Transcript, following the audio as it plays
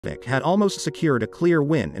had almost secured a clear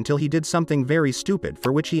win until he did something very stupid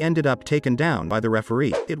for which he ended up taken down by the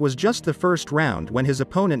referee. It was just the first round when his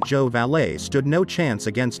opponent Vallée stood no chance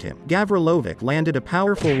against him. Gavrilovic landed a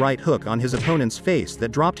powerful right hook on his opponent's face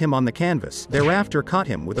that dropped him on the canvas, thereafter caught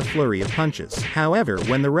him with a flurry of punches. However,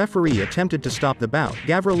 when the referee attempted to stop the bout,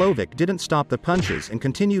 Gavrilovic didn't stop the punches and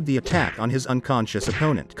continued the attack on his unconscious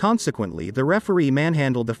opponent. Consequently, the referee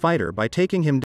manhandled the fighter by taking him